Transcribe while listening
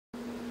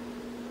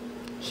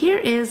Here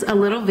is a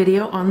little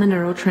video on the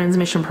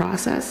neurotransmission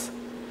process.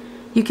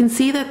 You can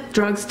see that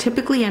drugs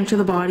typically enter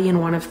the body in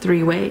one of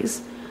three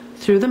ways: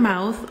 through the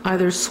mouth,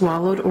 either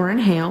swallowed or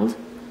inhaled,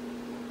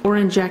 or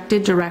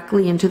injected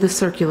directly into the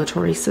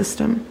circulatory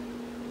system.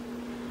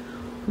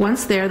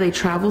 Once there, they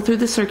travel through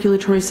the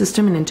circulatory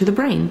system and into the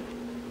brain.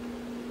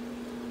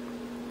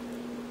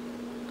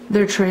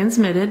 They're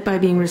transmitted by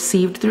being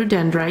received through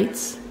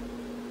dendrites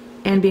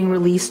and being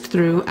released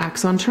through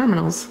axon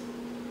terminals.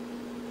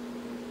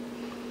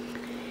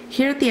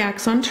 Here at the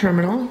axon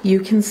terminal, you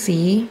can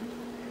see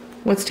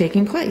what's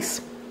taking place.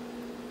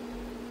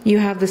 You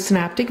have the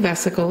synaptic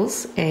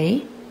vesicles,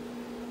 A,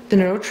 the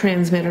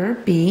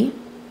neurotransmitter, B,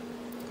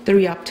 the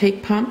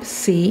reuptake pump,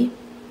 C,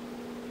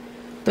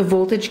 the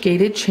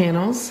voltage-gated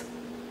channels,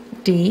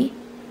 D,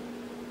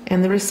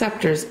 and the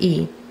receptors,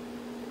 E.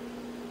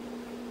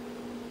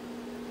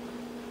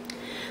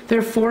 There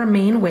are four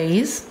main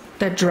ways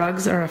that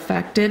drugs are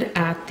affected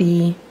at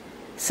the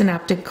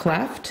synaptic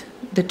cleft,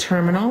 the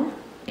terminal,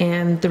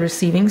 and the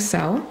receiving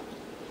cell.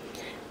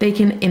 They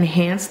can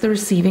enhance the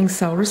receiving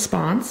cell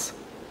response.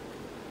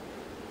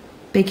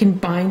 They can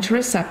bind to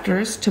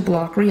receptors to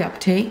block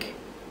reuptake.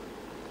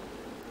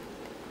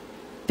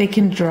 The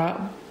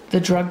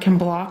drug can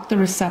block the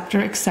receptor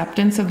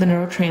acceptance of the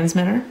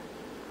neurotransmitter.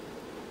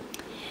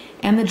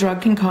 And the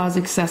drug can cause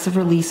excessive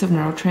release of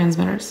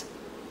neurotransmitters.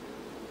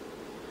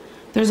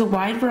 There's a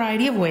wide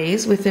variety of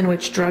ways within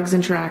which drugs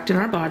interact in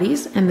our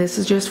bodies, and this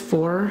is just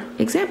 4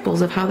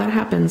 examples of how that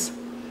happens.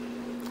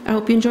 I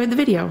hope you enjoyed the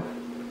video.